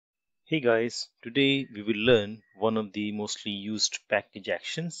Hey guys, today we will learn one of the mostly used package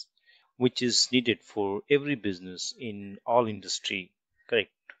actions which is needed for every business in all industry.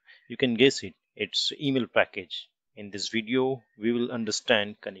 Correct. You can guess it. It's email package. In this video, we will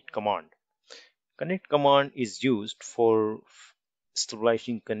understand connect command. Connect command is used for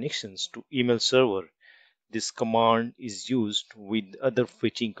establishing connections to email server. This command is used with other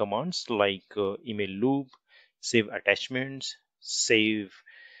fetching commands like email loop, save attachments, save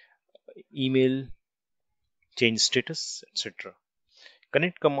email, change status, etc.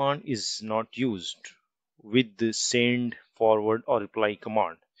 Connect command is not used with the send, forward, or reply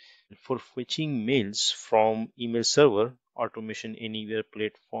command. For fetching mails from email server, Automation Anywhere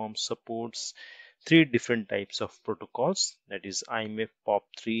platform supports three different types of protocols, that is IMAP,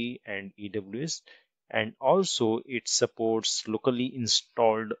 POP3, and EWS, and also it supports locally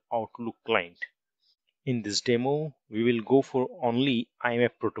installed Outlook client. In this demo, we will go for only IMAP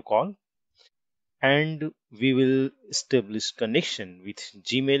protocol and we will establish connection with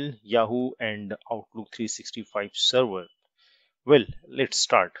Gmail, Yahoo, and Outlook 365 server. Well, let's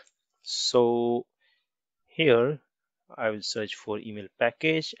start. So here I will search for email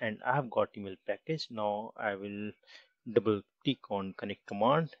package and I have got email package. Now I will double click on connect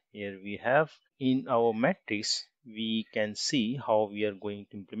command. Here we have in our matrix we can see how we are going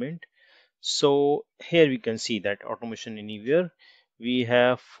to implement. So here we can see that Automation Anywhere we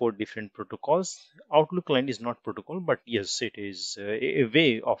have four different protocols. Outlook client is not protocol, but yes, it is a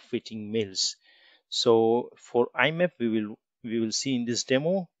way of fetching mails. So for IMAP, we will see in this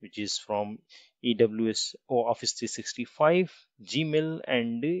demo, which is from AWS or Office 365, Gmail,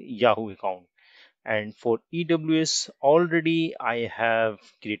 and Yahoo account. And for EWS, already I have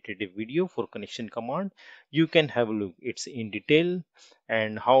created a video for connection command. You can have a look. It's in detail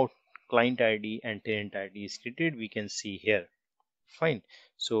and how client ID and tenant ID is created. We can see here. Fine.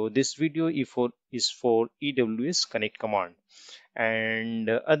 So this video is for EWS connect command and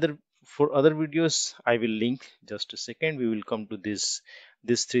other for other videos I will link. Just a second, we will come to these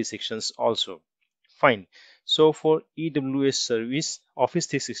three sections also. Fine. So for EWS service Office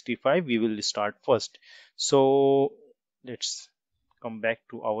 365 we will start first. So let's come back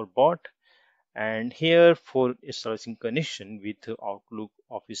to our bot, and here for establishing connection with Outlook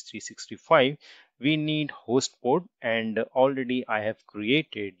Office 365 we need host port, and already I have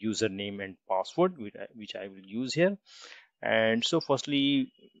created username and password which I will use here. And so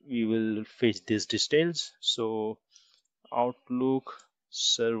firstly we will fetch these details. So Outlook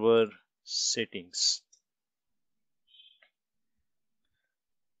server settings,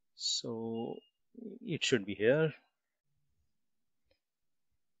 so it should be here.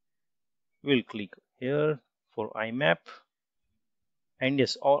 We'll click here for IMAP, and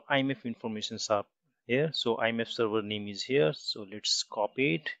yes, all IMAP informations are here. So IMAP server name is here, so let's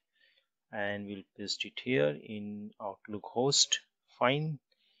copy it and we'll paste it here in Outlook host. Fine.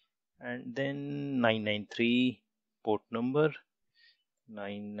 And then 993 port number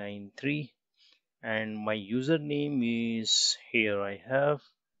 993, and my username is here. I have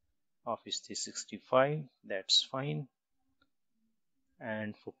Office 365, that's fine.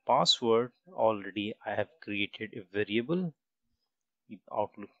 And for password, already I have created a variable with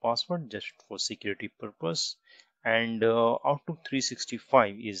Outlook password just for security purpose. And Outlook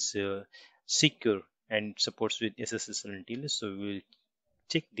 365 is secure and supports with SSL and TLS, so we will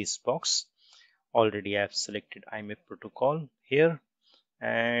check this box. Already I have selected IMAP protocol here,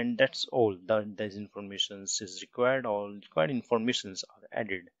 and that's all. These informations is required. All required informations are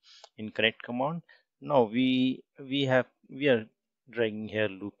added in connect command. Now we are dragging here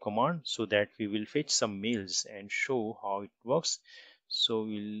loop command so that we will fetch some mails and show how it works. So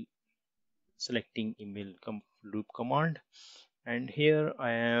we'll selecting loop command, and here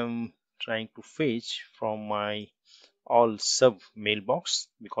I am trying to fetch from my all sub mailbox,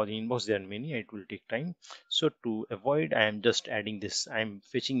 because in inbox there are many, it will take time. So to avoid, I am just adding this. I am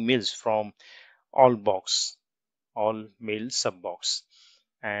fetching mails from all box, all mail sub box,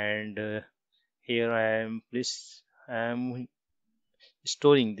 and here I am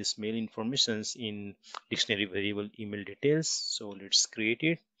storing this mail informations in dictionary variable email details. So let's create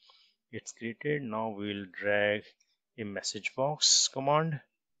it. It's created. Now we will drag a message box command,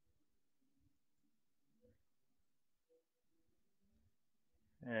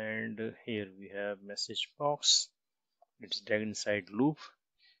 and here we have message box. Let's drag inside loop,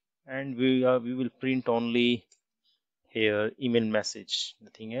 and we will print only here email message,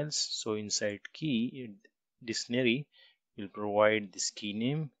 nothing else. So inside key dictionary will provide this key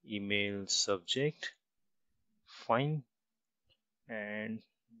name, email subject. Fine, and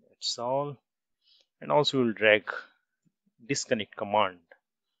that's all. And also we'll drag disconnect command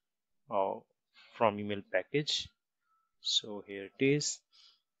uh, from email package. So here it is.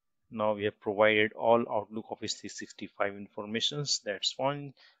 Now we have provided all Outlook Office 365 informations. That's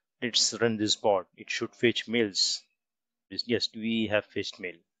fine. Let's run this bot. It should fetch mails. Yes, we have fetched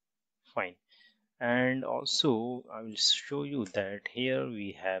mail. Fine. And also I will show you that here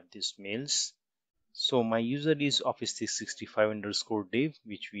we have these mails. So my user is Office 365 underscore dev,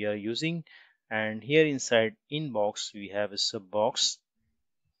 which we are using. And here inside inbox, we have a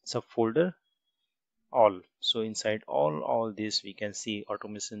subfolder, all. So inside all this, we can see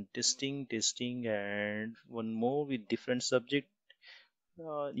automation testing, and one more with different subject.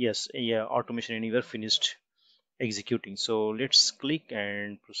 Yes, yeah, automation anywhere finished executing. So let's click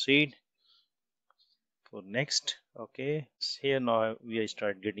and proceed for next. Okay, so here now we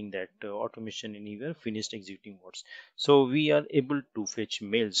start getting that automation anywhere finished executing words. So we are able to fetch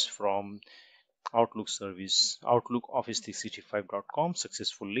mails from Outlook service, Outlook Office 365.com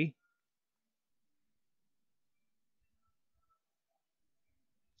successfully.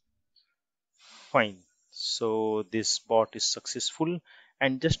 Fine. So this bot is successful.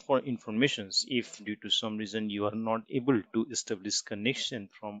 And just for informations, if due to some reason you are not able to establish connection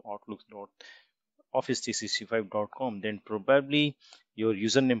from Outlook office365.com, then probably your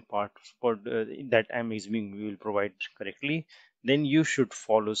username part for that I'm assuming we will provide correctly. Then you should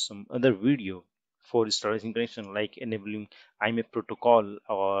follow some other video for establishing connection, like enabling IMAP protocol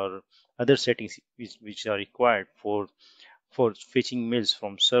or other settings which are required for fetching mails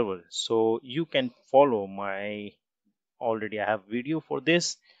from server. So you can follow my, already I have video for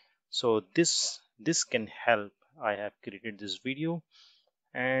this. So this can help. I have created this video.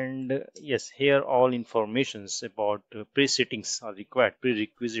 And yes, here all informations about pre-settings are required,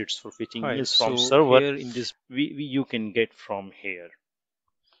 prerequisites for fetching Hi, mails from so server. here in this You can get from here.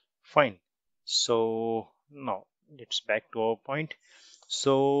 Fine. So now let's back to our point.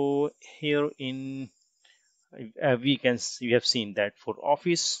 So here in we have seen that for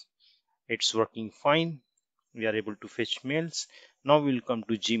office it's working fine. We are able to fetch mails. Now we'll come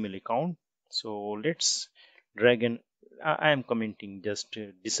to Gmail account. So let's drag and I am commenting, just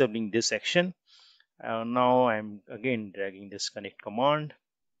disabling this action. Now I'm again dragging this connect command.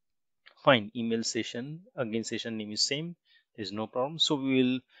 Fine, email session, again session name is same, there's no problem. So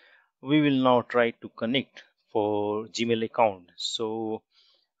we will now try to connect for Gmail account. So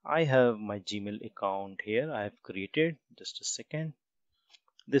I have my Gmail account here, I have created. Just a second.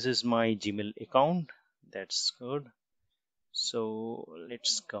 This is my Gmail account. That's good. So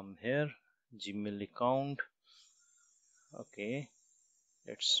let's come here, Gmail account. Okay,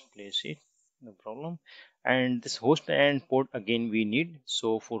 let's place it, no problem. And this host and port again we need.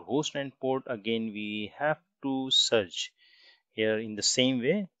 So for host and port again we have to search here in the same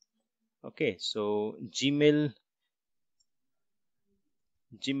way. Okay, so Gmail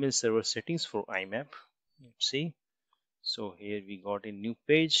server settings for IMAP. Let's see. So here we got a new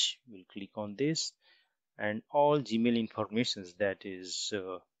page. We'll click on this, and all Gmail informations, that is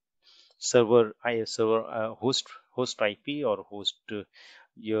server host IP or host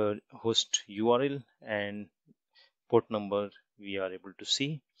your host URL and port number we are able to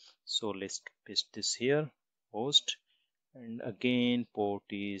see. So let's paste this here, host, and again port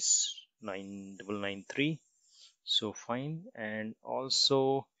is 9993. So fine. And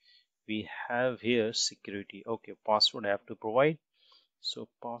also we have here security. Okay, password I have to provide. So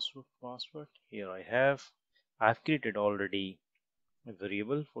password here I've created already a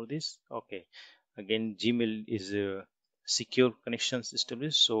variable for this. Okay, again Gmail is a secure connections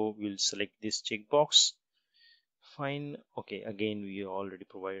established, so we'll select this checkbox. Fine. Okay, again we already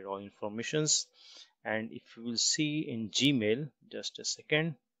provided all informations. And if you will see in Gmail, just a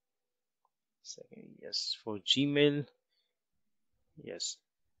second, yes, for Gmail, yes.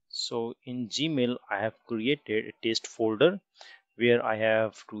 So in Gmail I have created a test folder where I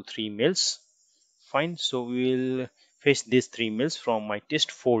have 2 3 mails. Fine. So we'll fetch these 3 mails from my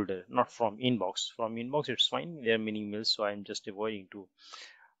test folder, not from inbox. From inbox it's fine, there are many mails, so I'm just avoiding to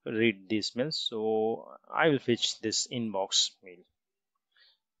read these mails. So I will fetch this inbox mail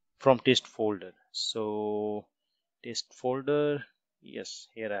from test folder. So test folder, yes,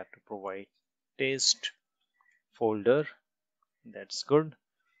 here I have to provide test folder. That's good.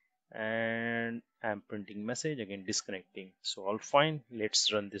 And I'm printing message, again disconnecting. So all fine.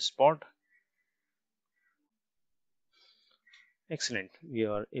 Let's run this bot. Excellent. We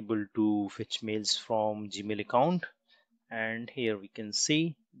are able to fetch mails from Gmail account, and here we can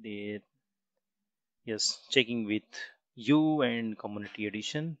see the, yes, checking with you and community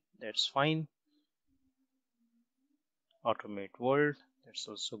edition. That's fine. Automate world. That's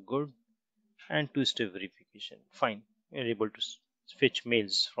also good. And two-step verification. Fine. We're able to fetch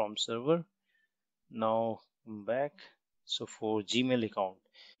mails from server. Now come back. So for Gmail account,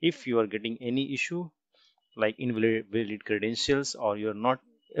 if you are getting any issue like invalid credentials, or you're not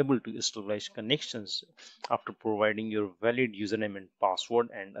able to establish connections after providing your valid username and password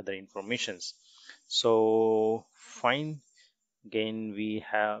and other informations, so fine. Again, we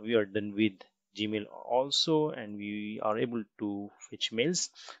are done with Gmail also, and we are able to fetch mails.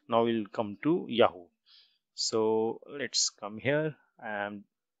 Now we'll come to Yahoo. So let's come here. I'm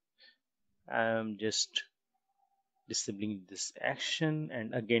just disabling this action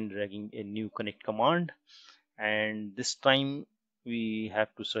and again dragging a new connect command, and this time we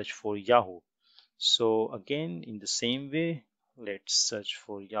have to search for Yahoo. So again, in the same way, let's search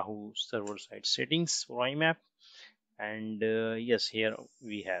for Yahoo server side settings for IMAP, and yes, here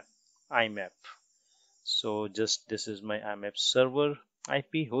we have IMAP. So just this is my IMAP server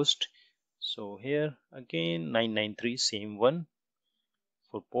IP host. So here again 993, same one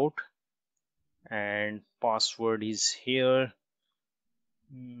for port, and password is here.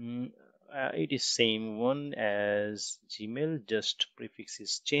 Mm, it is same one as Gmail, just prefix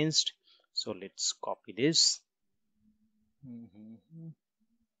is changed. So let's copy this. Mhm.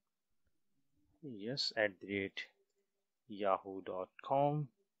 Yes, at the rate yahoo.com,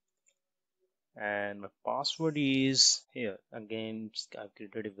 and my password is here. Again, I've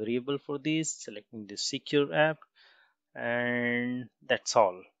created a variable for this, selecting the secure app, and that's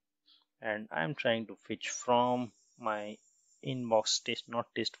all. And I'm trying to fetch from my inbox test,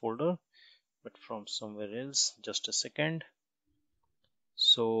 not test folder, but from somewhere else. Just a second.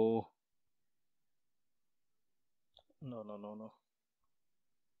 So no.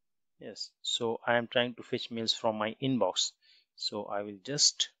 Yes, so I am trying to fetch mails from my inbox. So I will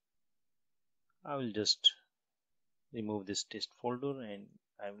just remove this test folder and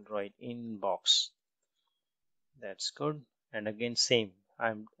I will write inbox. That's good. And again, same.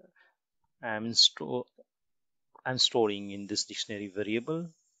 I'm sto I'm storing in this dictionary variable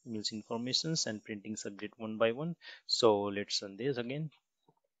mails informations and printing subject one by one. So let's run this again.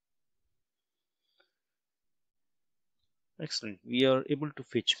 Excellent. We are able to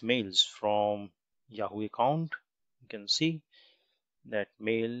fetch mails from Yahoo account. You can see that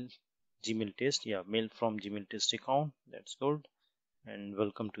mail Gmail test. Yeah, mail from Gmail test account. That's good. And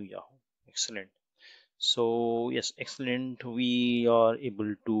welcome to Yahoo. Excellent. So yes, excellent. We are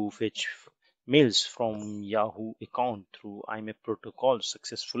able to fetch mails from Yahoo account through IMAP protocol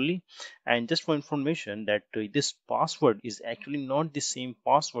successfully. And just for information that this password is actually not the same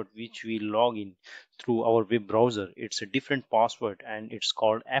password which we log in through our web browser. It's a different password and it's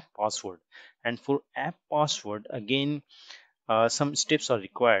called app password. And for app password, again, some steps are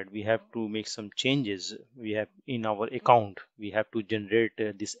required. We have to make some changes. We have in our account, we have to generate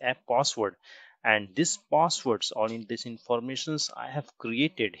this app password, and these passwords or in this informations I have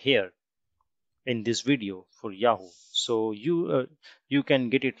created here in this video for Yahoo. So you can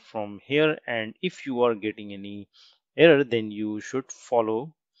get it from here, and if you are getting any error, then you should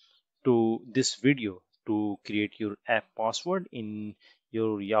follow to this video to create your app password in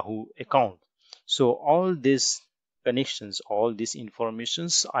your Yahoo account. So all these connections, all these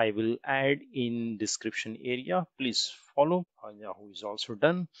informations I will add in description area. Please follow. Yahoo is also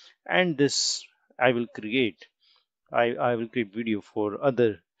done, and this I will create. I will create video for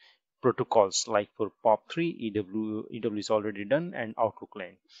other protocols like for POP3, EW is already done, and Outlook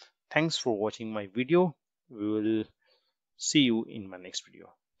line. Thanks for watching my video. We will see you in my next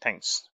video. Thanks.